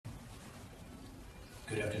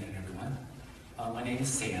Good afternoon, everyone. My name is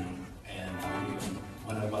Sam, and I'm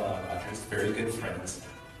one of Roger's very good friends.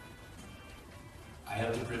 I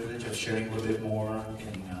have the privilege of sharing a little bit more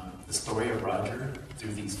in the story of Roger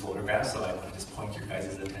through these photographs, so I want to just point your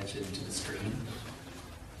guys' attention to the screen.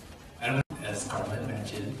 And as Carmen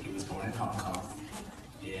mentioned, he was born in Hong Kong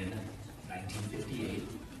in 1958.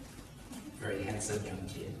 Very handsome young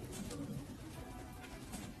kid.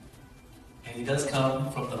 And he does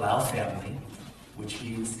come from the Lau family, which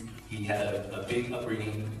means he had a big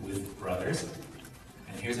upbringing with brothers.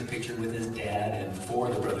 And here's a picture with his dad and 4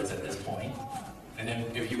 of the brothers at this point. And then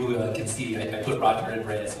if you can see, I put Roger in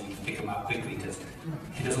red so you can pick him out quickly because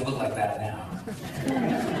he doesn't look like that now.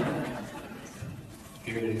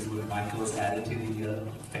 Here it is what Michael has added to the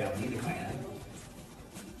family, the clan.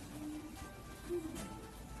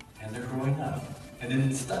 And they're growing up. And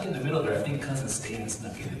then stuck in the middle there, I think cousin Stan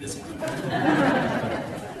snuck into this one.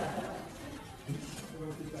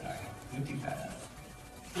 Sorry, went too fast.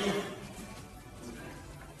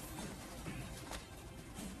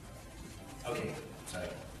 Okay, sorry.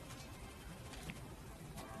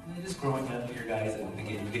 And they're just growing up here, guys, and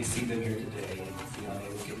again, you can see them here today, and see how they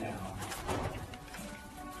look now.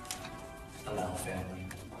 The Lau family.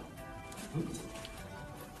 Oops.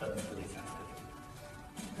 Button's really sensitive.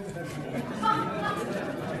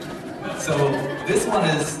 So this one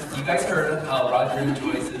is, you guys heard how Roger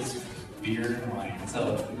enjoys his beer and wine.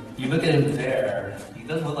 So you look at him there, he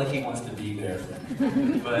doesn't look like he wants to be there.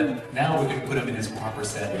 But now we're going to put him in his proper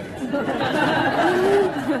setting.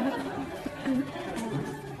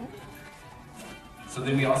 So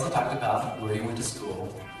then we also talked about where he went to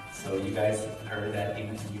school. So you guys heard that he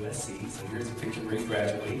went to USC. So here's a picture where he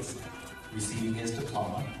graduates, receiving his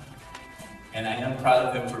diploma. And I am proud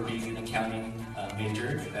of him for being an accounting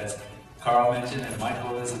major, as Carl mentioned, and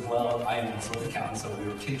Michael is as well. I am also an accountant, so we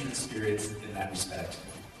were kindred spirits in that respect.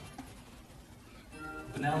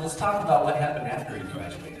 But now let's talk about what happened after he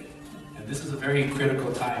graduated. And this is a very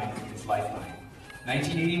critical time in his lifeline.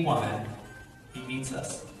 1981, he meets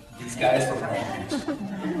us. These guys from Long Beach.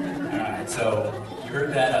 All right, so you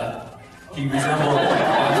heard that he resembled.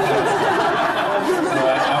 So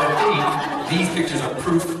I would think these pictures are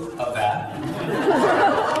proof of that.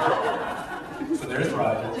 So there's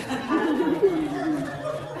Roger.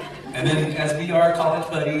 And then as we are college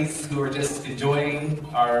buddies who are just enjoying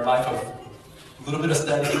our life of a little bit of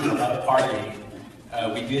studying and a lot of partying,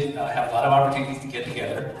 we did have a lot of opportunities to get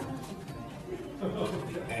together.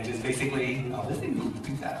 And just basically, this thing moved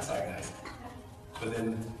too fast, sorry guys. But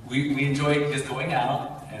then we enjoyed just going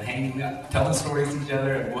out and hanging out, telling stories to each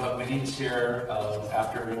other, and we'll have many to share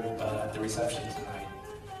after the reception tonight.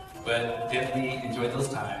 But definitely enjoyed those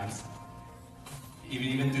times,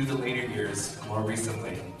 even through the later years, more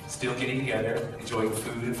recently. Still getting together, enjoying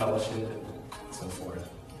food and fellowship, and so forth.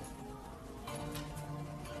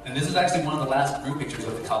 And this is actually one of the last group pictures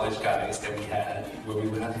of the college guys that we had, where we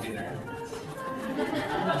went out to dinner.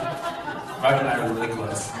 Roger and I were really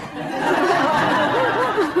close.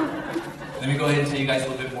 Let me go ahead and tell you guys a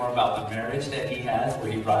little bit more about the marriage that he has,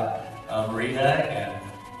 where he brought Maria and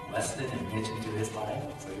Weston and Mitch into his life.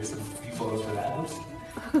 So here's some few photos for that. Oops.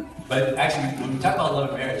 But actually, when we talk about love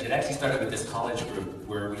and marriage, it actually started with this college group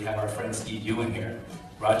where we have our friend Steve Ewan here.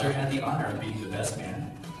 Roger had the honor of being the best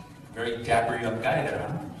man. Very dapper young guy there,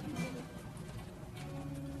 huh?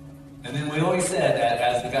 And then we always said that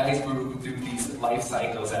as the guys grew through these life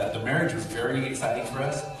cycles, that the marriage was very exciting for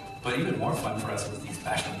us, but even more fun for us was these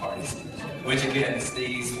passion parties, which again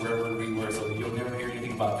stays wherever we were, so you'll never hear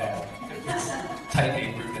anything about that. It's a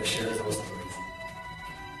tight-knit group that shares those stories.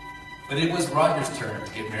 But it was Roger's turn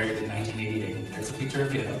to get married in 1988. There's a picture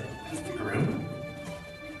of him as the groom.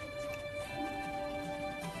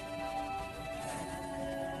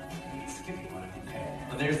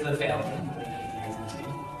 Well, there's the family.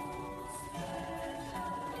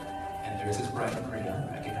 And there's his bride Maria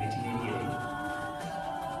back in 1988.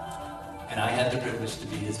 And I had the privilege to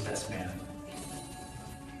be his best man.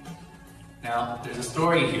 Now, there's a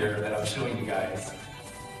story here that I'm showing you guys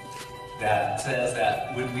that says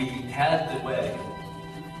that when we had the wedding,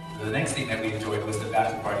 the next thing that we enjoyed was the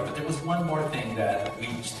bachelor party, but there was one more thing that we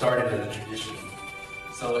started as a tradition.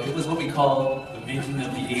 So it was what we call the making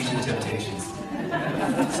of the Asian Temptations.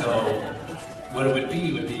 So what it would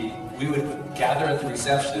be we would gather at the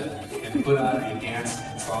reception and put on a dance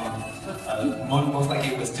song. Most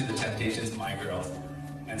likely it was to the Temptations, My Girls.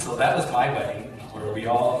 And so that was my wedding, where we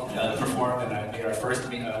all performed and I made our first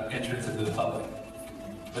entrance into the public.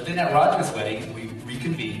 But then at Roger's wedding, we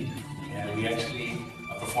reconvened and we actually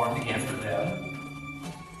performed again for them.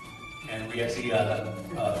 And we actually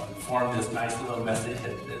formed this nice little message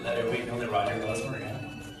that let everybody know that Roger loves Maria.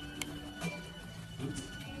 Oops.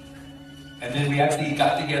 And then we actually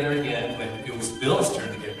got together again when it was Bill's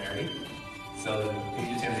turn to get married. So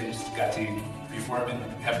the Timothy just got to perform and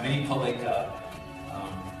have many public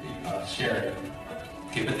sharing.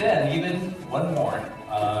 Okay, but then even one more.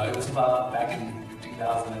 It was about back in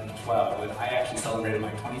 2012 when I actually celebrated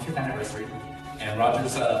my 25th anniversary, and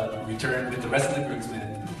Rogers returned with the rest of the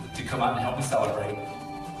groomsmen to come out and help me celebrate.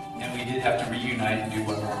 And we did have to reunite and do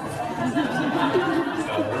one more performance.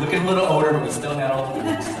 So we're looking a little older, but we still had all the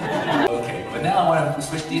moves. Okay, but now I want to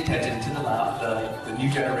switch the attention to the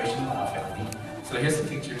new generation Lau family. So here's some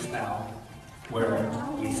pictures now where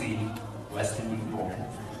we see Weston being born.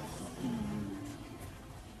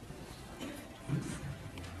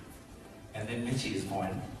 And then Mitchie is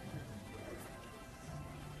born.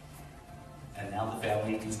 And now the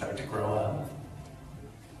family can start to grow up.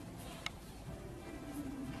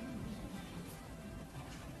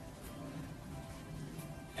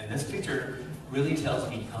 And this picture really tells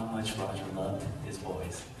me how much Roger loved his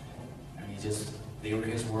boys. I mean, they were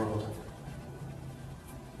his world.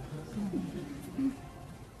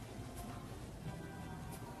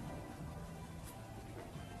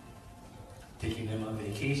 Taking them on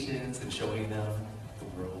vacations and showing them the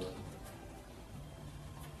world.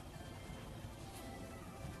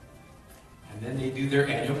 And then they do their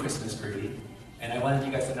annual Christmas party. And I wanted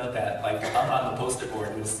you guys to know that, like, up on the poster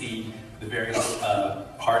board, you'll see the various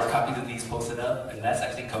hard copies of these posted up, and that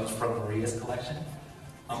actually comes from Maria's collection.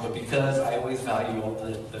 But because I always value all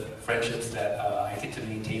the friendships that I get to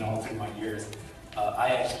maintain all through my years, I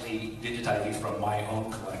actually digitize these from my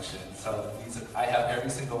own collection. So I have every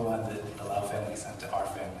single one that the Lau family sent to our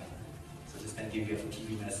family. So just thank you for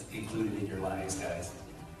keeping us included in your lives, guys.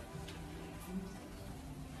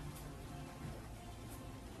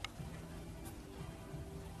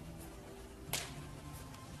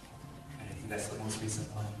 That's the most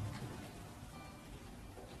recent one.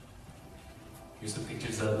 Here's some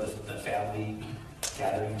pictures of the family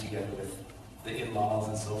gathering together with the in-laws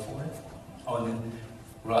and so forth. Oh, and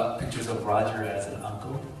then pictures of Roger as an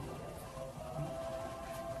uncle.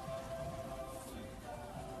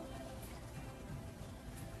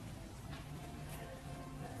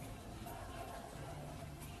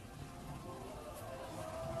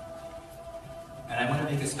 And I want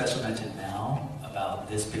to make a special mention now about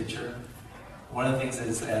this picture. One of the things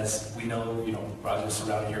is, as we know, Roger's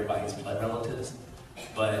surrounded here by his blood relatives,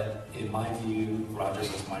 but in my view, Roger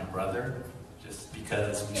was my brother, just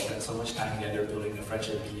because we spent so much time together building a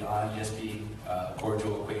friendship beyond just being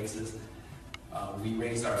cordial acquaintances. We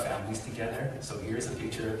raised our families together, so here's a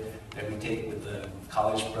picture that we take with the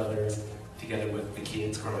college brothers together with the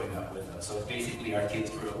kids growing up with us. So basically our kids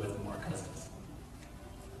grew up with more cousins.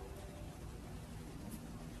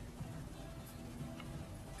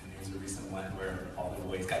 A recent one where all the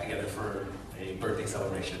boys got together for a birthday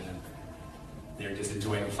celebration, and they're just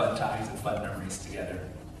enjoying fun times and fun memories together.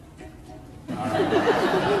 All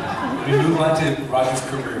right. We move on to Roger's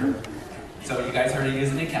career. So you guys heard he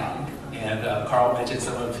is an accountant, and Carl mentioned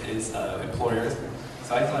some of his employers.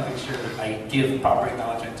 So I just want to make sure I give proper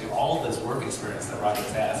acknowledgement to all this work experience that Roger's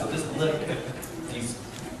had. So just look at these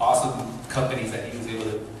awesome companies that he was able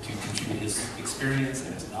to contribute his experience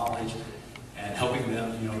and his knowledge, and helping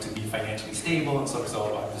them, to be financially stable, and so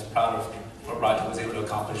I'm just proud of what Roger was able to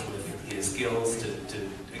accomplish with his skills to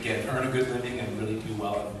again, earn a good living and really do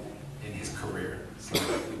well in his career. So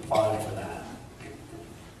we applaud him for that.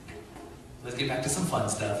 Let's get back to some fun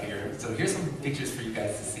stuff here. So here's some pictures for you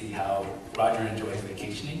guys to see how Roger enjoys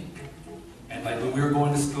vacationing. And like when we were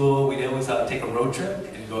going to school, we'd always take a road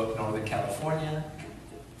trip and go up to Northern California.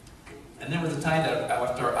 And there was a time that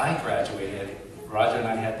after I graduated, Roger and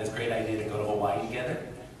I had this great idea to go to Hawaii together.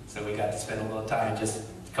 So we got to spend a little time, just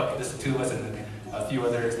the two of us and a few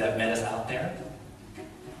others that met us out there.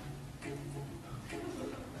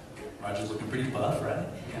 Roger's looking pretty buff, right?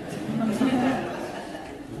 Yeah.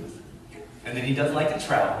 And then he does like to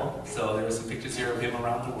travel. So there were some pictures here of him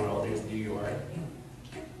around the world. There's New York.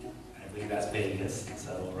 I believe that's Vegas.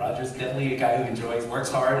 So Roger's definitely a guy who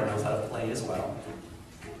works hard and knows how to play as well.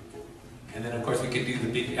 And then, of course, we could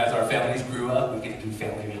do as our families grew up, we could do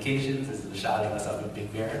family vacations. This is a shot of us up in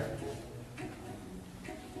Big Bear.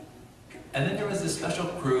 And then there was this special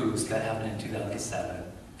cruise that happened in 2007.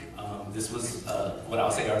 This was what I'll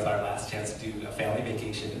say was our last chance to do a family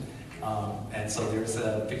vacation. And so there's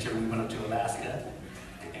a picture we went up to Alaska,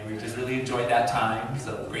 and we just really enjoyed that time.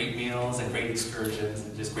 So great meals and great excursions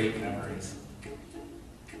and just great memories.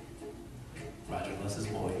 Roger loves his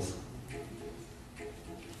boys.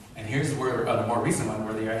 And here's where a more recent one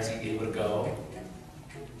where they're actually able to go.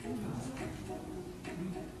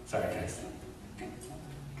 Sorry, guys.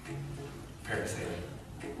 Parasailing.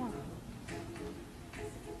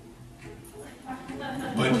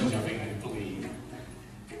 Bungee jumping, I believe.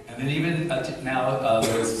 And then even now,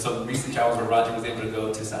 there's some recent travels where Roger was able to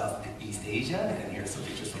go to Southeast Asia, and here's some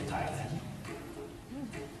pictures from Thailand.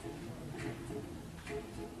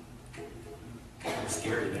 It's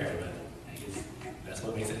scary there, but I guess that's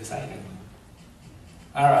what makes it exciting.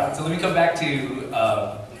 All right, so let me come back to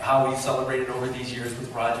how we celebrated over these years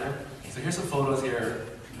with Roger. So here's some photos here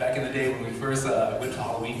back in the day when we first went to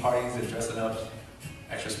Halloween parties and dressing up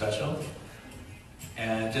extra special.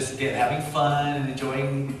 And just, again, having fun and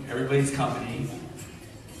enjoying everybody's company.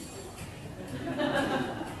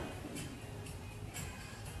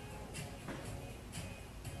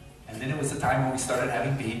 And then it was the time when we started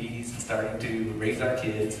having babies and starting to raise our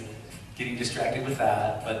kids, getting distracted with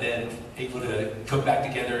that, but then able to come back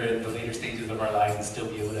together in the later stages of our lives and still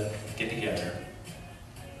be able to get together.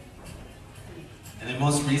 And then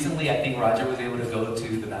most recently, I think Roger was able to go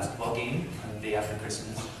to the basketball game on the day after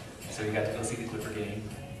Christmas. So we got to go see the Clipper game.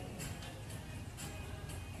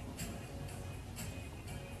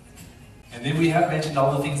 And then we have mentioned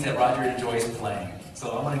all the things that Roger enjoys playing.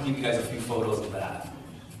 So I want to give you guys a few photos of that.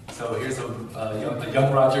 So here's a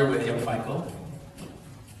young Roger with young Michael.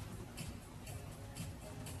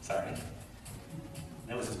 Sorry.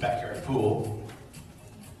 That was his backyard pool.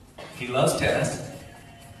 He loves tennis.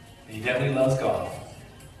 And he definitely loves golf.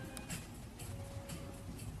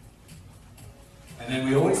 And then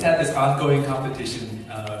we always had this ongoing competition.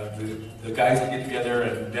 The guys would get together,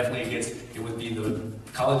 and definitely it would be the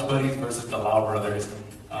college buddies versus the Lau brothers.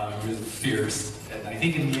 It was fierce. And I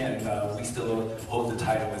think in the end, we still hold the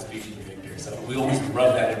title as being the victor. So we always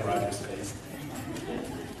rub that in Roger's face.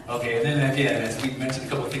 Okay, and then again, as we mentioned a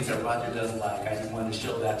couple of things that Roger does like, I just wanted to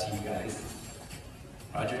show that to you guys.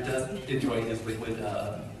 Roger does enjoy his liquid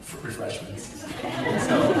refreshments.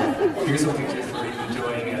 So here's some pictures where he's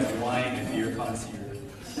enjoying as wine and beer connoisseur.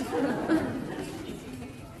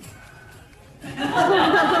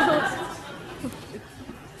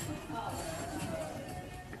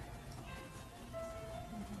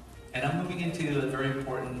 And I'm moving into a very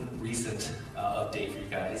important recent update for you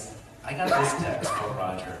guys. I got this text from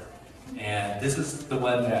Roger. And this is the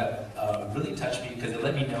one that really touched me because it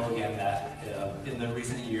let me know again that in the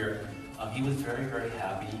recent year, he was very, very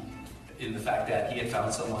happy in the fact that he had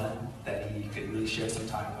found someone that he could really share some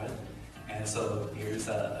time with. And so here's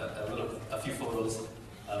a few photos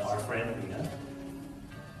of our friend Rita.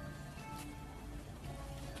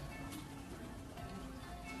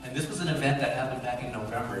 And this was an event that happened back in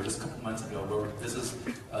November, just a couple months ago, where this is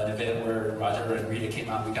an event where Roger and Rita came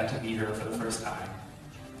out. We got to meet her for the first time.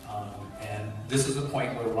 And this is the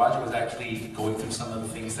point where Roger was actually going through some of the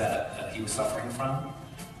things that he was suffering from.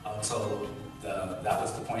 So that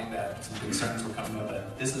was the point that some concerns were coming up.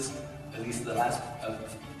 But this is at least the last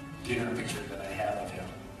dinner picture that I have of him.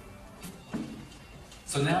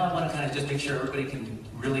 So now I want to kind of just make sure everybody can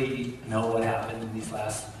really know what happened in these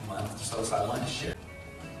last months or so. So I wanted to share.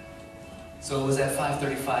 So it was at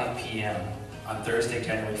 5:35 p.m. on Thursday,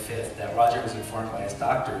 January 5th, that Roger was informed by his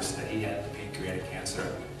doctors that he had pancreatic cancer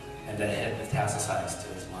and that it had metastasized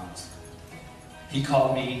to his lungs. He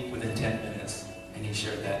called me within 10 minutes and he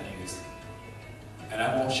shared that news. And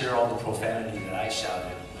I won't share all the profanity that I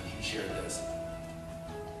shouted when he shared this.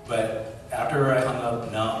 But after I hung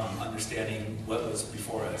up numb, understanding what was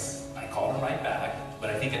before us, I called him right back. But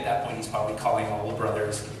I think at that point he's probably calling all the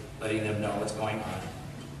brothers, letting them know what's going on.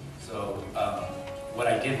 So what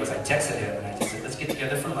I did was I texted him and I just said, let's get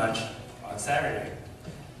together for lunch on Saturday.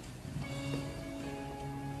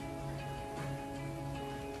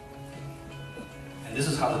 And this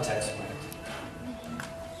is how the text went.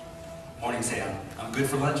 Morning, Sam. I'm good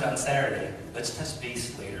for lunch on Saturday. Let's touch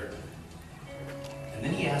base later. And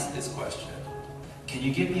then he asked this question. Can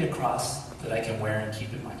you give me a cross that I can wear and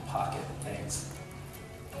keep in my pocket? Thanks.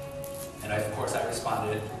 And of course I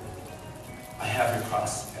responded, I have your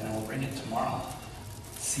cross and I will bring it tomorrow.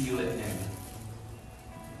 See you at noon.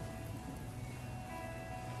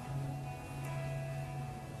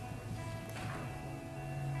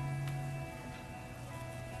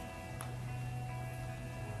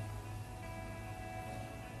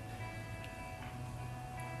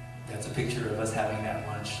 That's a picture of us having that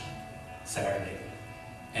lunch Saturday.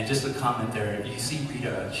 And just a comment there, you see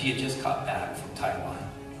Rita, she had just got back from Taiwan.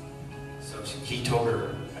 So he told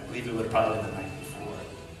her, I believe it would have probably been the night before.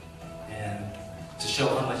 And to show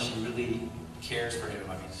how much she really cares for him,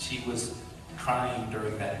 I mean, she was crying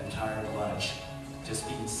during that entire lunch, just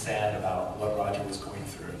being sad about what Roger was going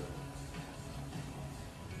through.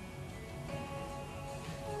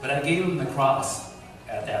 But I gave him the cross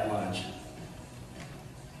at that lunch.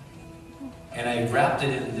 And I wrapped it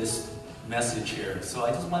in this message here. So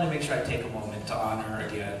I just want to make sure I take a moment to honor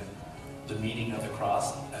again the meaning of the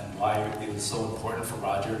cross and why it was so important for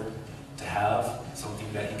Roger to have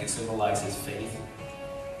something that he could symbolize his faith.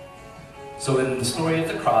 So in the story of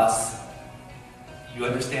the cross, you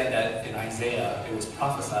understand that in Isaiah, it was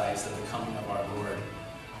prophesied of the coming of our Lord.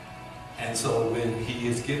 And so when he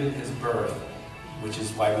is given his birth, which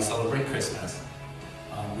is why we celebrate Christmas,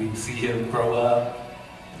 we see him grow up,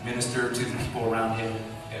 minister to the people around him,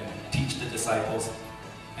 and teach the disciples.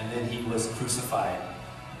 And then he was crucified,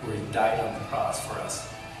 where he died on the cross for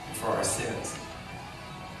us, for our sins.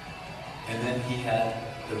 And then he had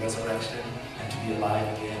the resurrection and to be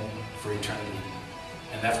alive again for eternity.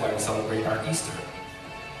 And that's why we celebrate our Easter.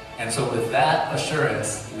 And so with that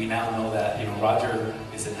assurance, we now know that Roger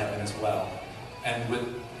is in heaven as well. And with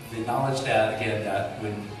the knowledge that, again, that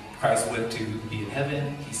when Christ went to be in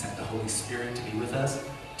heaven, he sent the Holy Spirit to be with us,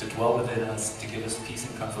 to dwell within us, to give us peace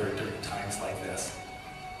and comfort during times like this.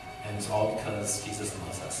 And it's all because Jesus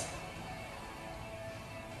loves us.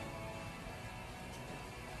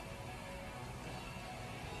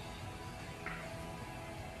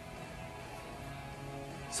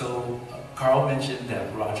 So Carl mentioned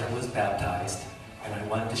that Roger was baptized, and I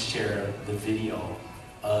wanted to share the video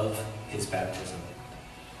of his baptism.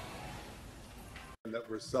 That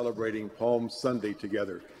we're celebrating Palm Sunday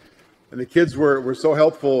together. And the kids were so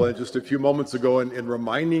helpful just a few moments ago in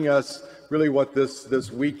reminding us really what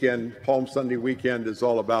this weekend, Palm Sunday weekend, is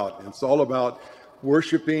all about. It's all about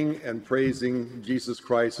worshiping and praising Jesus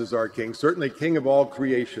Christ as our King, certainly King of all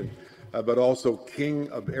creation, but also King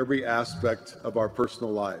of every aspect of our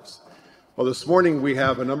personal lives. Well, this morning we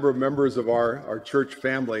have a number of members of our church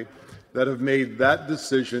family that have made that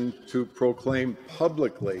decision to proclaim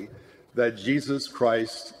publicly that Jesus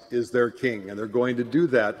Christ is their King, and they're going to do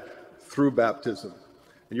that through baptism.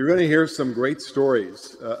 And you're going to hear some great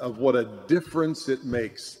stories of what a difference it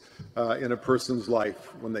makes in a person's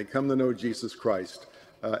life when they come to know Jesus Christ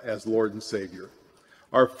as Lord and Savior.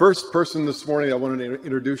 Our first person this morning I want to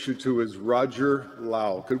introduce you to is Roger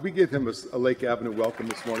Lau. Could we give him a Lake Avenue welcome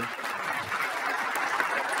this morning?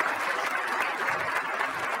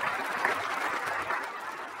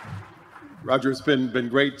 Roger, it's been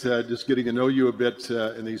great just getting to know you a bit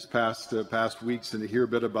in these past weeks and to hear a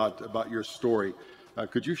bit about your story.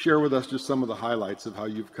 Could you share with us just some of the highlights of how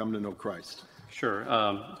you've come to know Christ? Sure.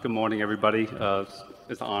 Good morning, everybody.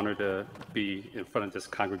 It's an honor to be in front of this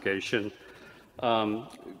congregation.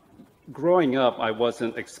 Growing up, I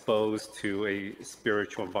wasn't exposed to a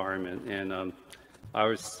spiritual environment, and I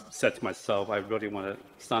always said to myself, I really want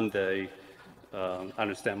to someday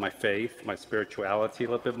understand my faith, my spirituality a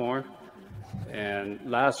little bit more. And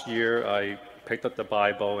last year, I picked up the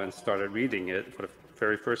Bible and started reading it for the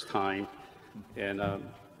very first time, and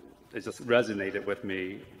it just resonated with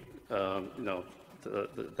me.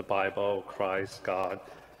 The Bible, Christ, God,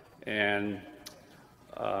 and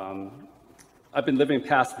I've been living in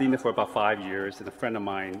Pasadena for about 5 years, and a friend of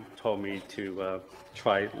mine told me to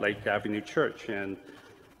try Lake Avenue Church, and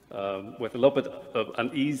with a little bit of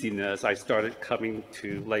uneasiness, I started coming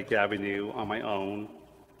to Lake Avenue on my own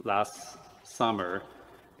last summer,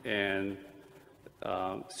 and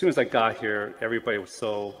as soon as I got here, everybody was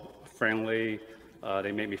so friendly.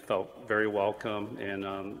 They made me feel very welcome,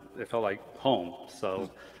 and it felt like home. So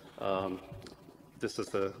this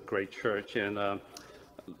is a great church, and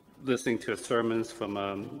listening to the sermons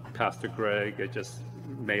from Pastor Greg, it just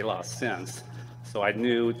made a lot of sense. So I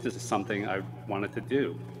knew this is something I wanted to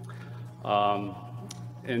do.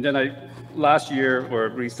 And then last year or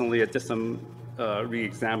recently, I did some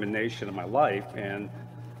re-examination of my life, and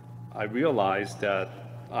I realized that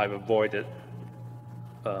I've avoided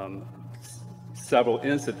several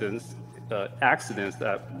accidents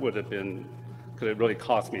that could have really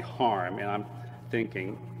caused me harm. And I'm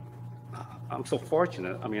thinking, I'm so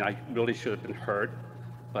fortunate. I mean, I really should have been hurt,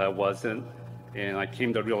 but I wasn't. And I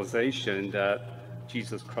came to the realization that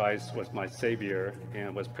Jesus Christ was my Savior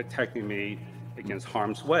and was protecting me against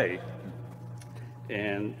harm's way.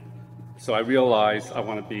 And so I realized I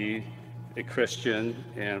want to be a Christian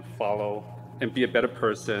and be a better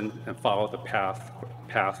person and follow the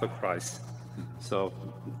path of Christ. So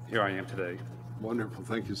here I am today. Wonderful.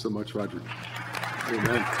 Thank you so much, Roger.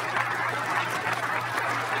 Amen.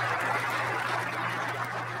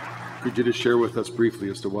 Could you just share with us briefly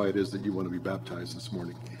as to why it is that you want to be baptized this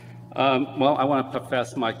morning? Well, I want to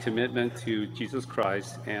profess my commitment to Jesus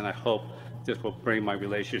Christ, and I hope this will bring my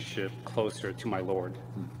relationship closer to my Lord.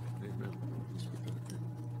 Amen.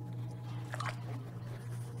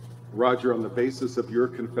 Roger, on the basis of your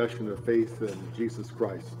confession of faith in Jesus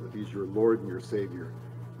Christ, that he's your Lord and your Savior,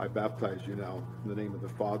 I baptize you now in the name of the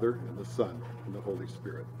Father, and the Son, and the Holy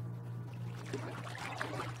Spirit.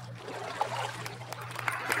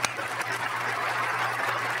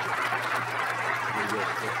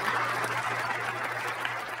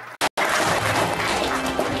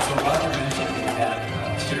 So Roger mentioned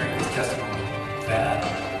that sharing his testimony that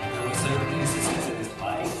there was certain instances in his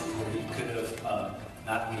life where he could have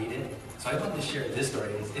not made it. So I wanted to share this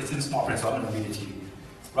story. It's in small print, so I'm going to read it to you.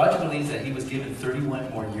 Roger believes that he was given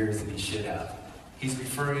 31 more years than he should have. He's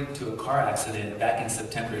referring to a car accident back in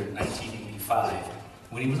September 1985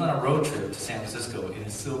 when he was on a road trip to San Francisco in a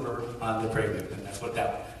silver Honda Prelude, and that's what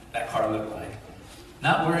that car looked like.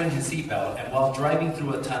 Not wearing his seatbelt, and while driving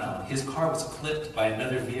through a tunnel, his car was clipped by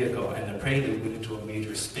another vehicle and the Prelude went into a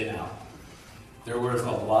major spin out. There were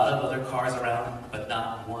a lot of other cars around, but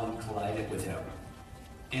not one collided with him.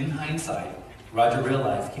 In hindsight, Roger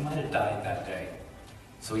realized he might have died that day.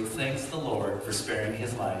 So he thanks the Lord for sparing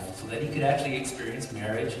his life so that he could actually experience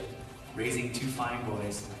marriage, raising 2 fine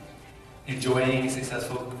boys, enjoying a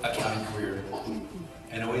successful accounting career,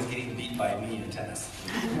 and always getting beat by me in tennis.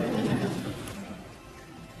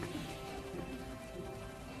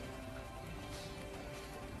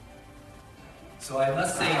 So I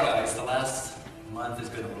must say, guys, the last month has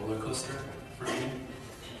been a roller coaster for me.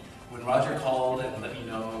 When Roger called and let me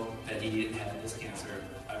know that he had this cancer,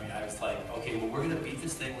 I mean, I was like, okay, well, we're going to beat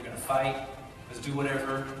this thing. We're going to fight. Let's do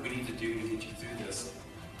whatever we need to do to get you through this.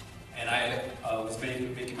 And I was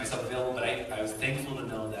making myself available, but I was thankful to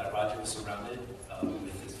know that Roger was surrounded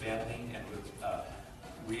with his family and with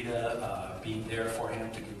Rita being there for him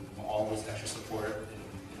to give him all this extra support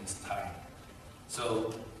in this time.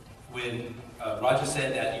 So when Roger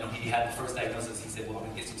said that, you know, he had the first diagnosis, he said, well, I'm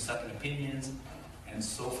going to get some second opinions and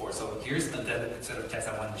so forth. So here's the set of texts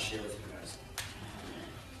I wanted to share with you guys.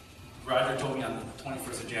 Roger told me on the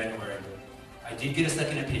 21st of January, I did get a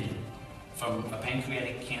second opinion from a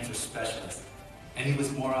pancreatic cancer specialist, and he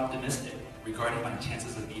was more optimistic regarding my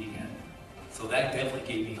chances of beating it. So that definitely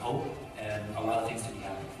gave me hope and a lot of things to be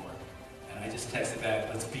happy for. And I just texted back,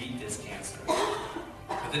 let's beat this cancer.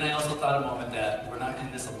 But then I also thought a moment that we're not in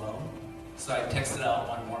this alone. So I texted out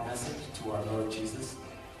one more message to our Lord Jesus.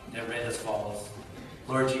 And it read as follows.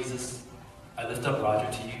 Lord Jesus, I lift up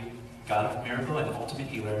Roger to you, God of miracle and ultimate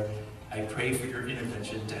healer. I pray for your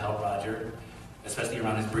intervention to help Roger, especially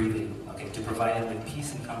around his breathing, okay, to provide him with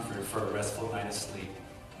peace and comfort for a restful night of sleep.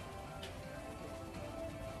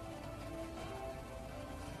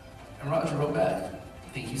 And Roger wrote back,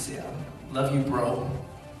 thank you, Sam. Love you, bro.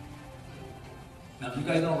 Now, if you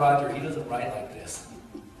guys know Roger, he doesn't write like this.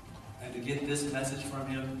 And to get this message from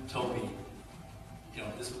him told me, you know,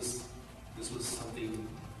 this was something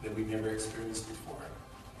that we've never experienced before.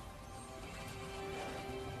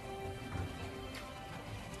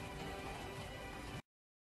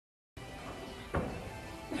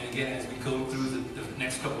 And again, as we go through the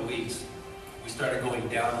next couple of weeks, we started going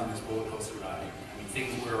down on this roller coaster ride. I mean,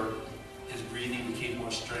 things were, his breathing became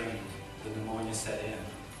more strained, the pneumonia set in,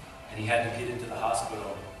 and he had to get into the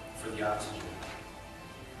hospital for the oxygen.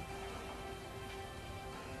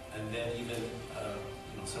 And then even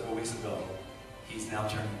several weeks ago, he's now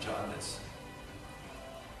turning jaundice.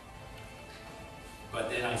 But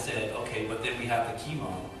then I said, okay, but then we have the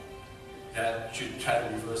chemo that should try to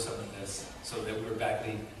reverse some of this, so that we're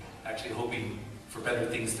actually hoping for better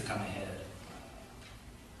things to come ahead.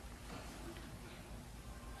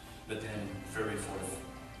 But then February 4th,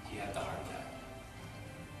 he had the heart attack.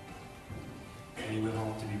 And he went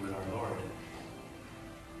home to be with our Lord.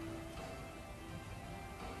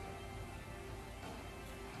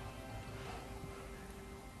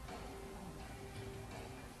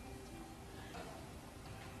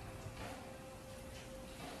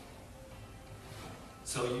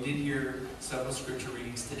 So you did hear several scripture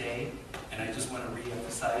readings today, and I just want to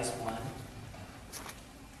re-emphasize one.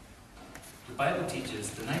 The Bible teaches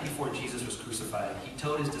the night before Jesus was crucified, he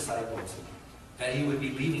told his disciples that he would be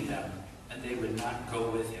leaving them and they would not go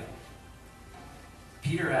with him.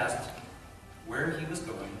 Peter asked where he was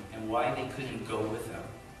going and why they couldn't go with him.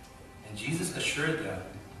 And Jesus assured them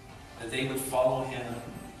that they would follow him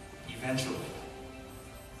eventually.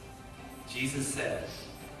 Jesus said,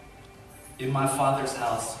 in my Father's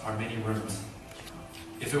house are many rooms.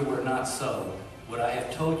 If it were not so, would I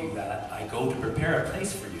have told you that I go to prepare a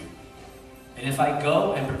place for you? And if I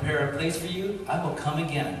go and prepare a place for you, I will come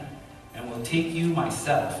again and will take you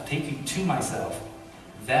to myself,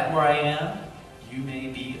 that where I am, you may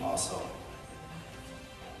be also.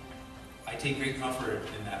 I take great comfort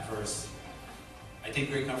in that verse I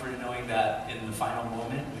take great comfort in knowing that in the final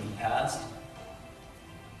moment when he passed,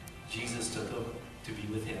 Jesus took him to be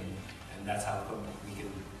with him, and that's how come we can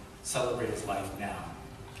celebrate his life now.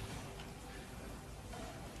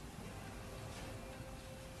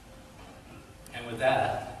 And with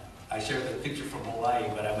that, I shared the picture from Hawaii,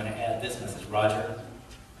 but I'm going to add this message. Roger,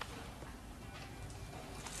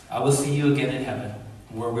 I will see you again in heaven,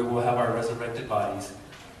 where we will have our resurrected bodies,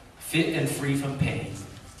 fit and free from pain,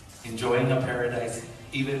 enjoying a paradise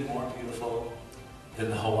even more beautiful than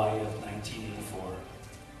the Hawaii of 1984.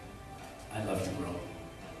 I love you, bro.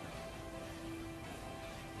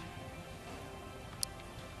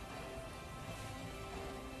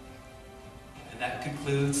 And that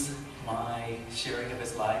concludes my sharing of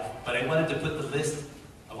his life. But I wanted to put the list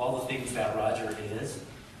of all the things that Roger is.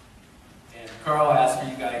 And Carl asked for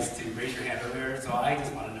you guys to raise your hand earlier, so I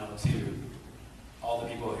just want to know, too, all the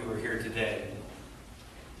people who are here today,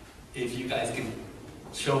 if you guys can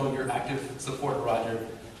show your active support of Roger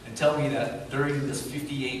and tell me that during this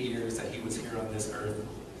 58 years that he was here on this earth,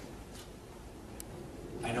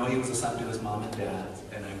 I know he was a son to his mom and dad,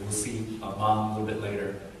 and I will see mom a little bit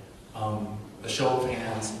later. A show of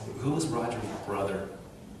hands, who was Roger's brother?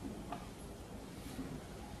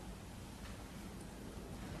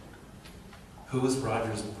 Who was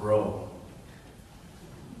Roger's bro?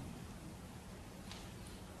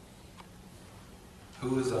 Who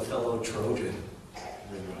was a fellow Trojan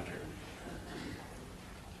with Roger?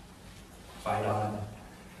 Fight on.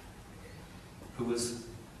 Who was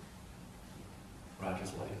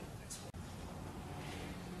Roger's wife?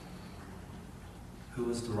 Who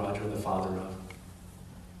was Roger the father of?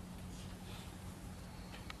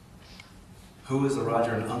 Who was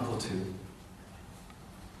Roger an uncle to?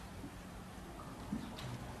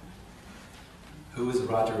 Who was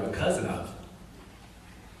Roger a cousin of?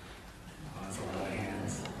 Oh, that's a lot of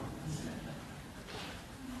hands.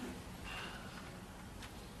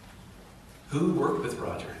 Who worked with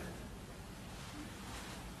Roger?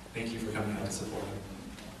 Thank you for coming out to support him.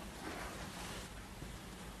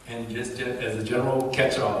 And just as a general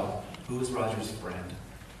catch-all, who was Roger's friend?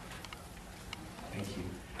 Thank you.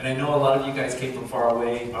 And I know a lot of you guys came from far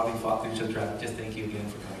away, probably fought through some traffic. Just thank you again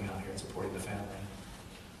for coming out here and supporting the family.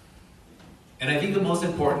 And I think the most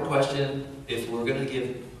important question, if we're going to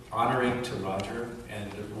give honoring to Roger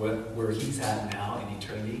and where he's at now in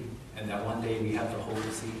eternity, and that one day we have the hope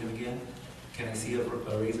of seeing him again, can I see a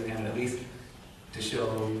raise of hand at least to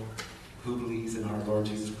show who believes in our Lord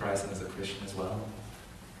Jesus Christ and is a Christian as well?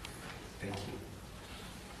 Thank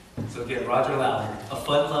you. So again, Roger Loudon, a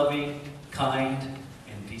fun-loving, kind,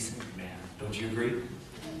 and decent man. Don't you agree?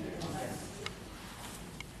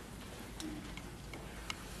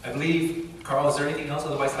 I believe, Carl, is there anything else?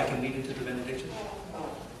 Otherwise, I can lead into the benediction.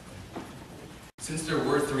 Since there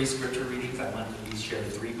were 3 scripture readings, I wanted to at least share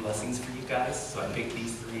 3 blessings for you guys. So I picked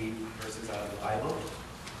these 3 verses out of the Bible.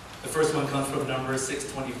 The first one comes from Numbers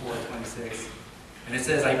 6:24-26. And it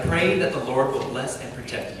says, I pray that the Lord will bless and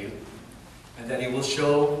protect you, and that he will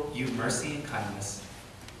show you mercy and kindness.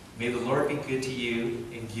 May the Lord be good to you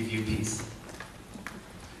and give you peace.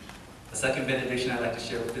 The second benediction I'd like to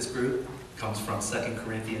share with this group comes from 2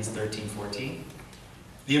 Corinthians 13:14.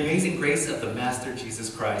 The amazing grace of the Master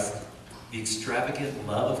Jesus Christ, the extravagant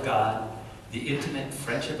love of God, the intimate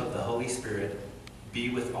friendship of the Holy Spirit be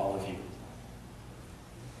with all of you.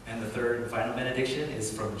 And the third and final benediction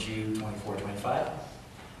is from Jude 24:25.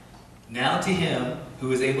 Now to him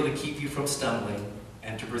who is able to keep you from stumbling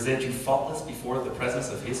and to present you faultless before the presence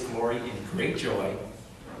of his glory in great joy,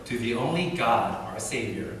 to the only God, our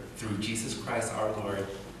Savior, through Jesus Christ our Lord,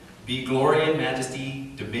 be glory and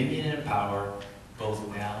majesty, dominion and power, both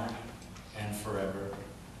now and forever.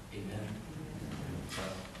 Amen.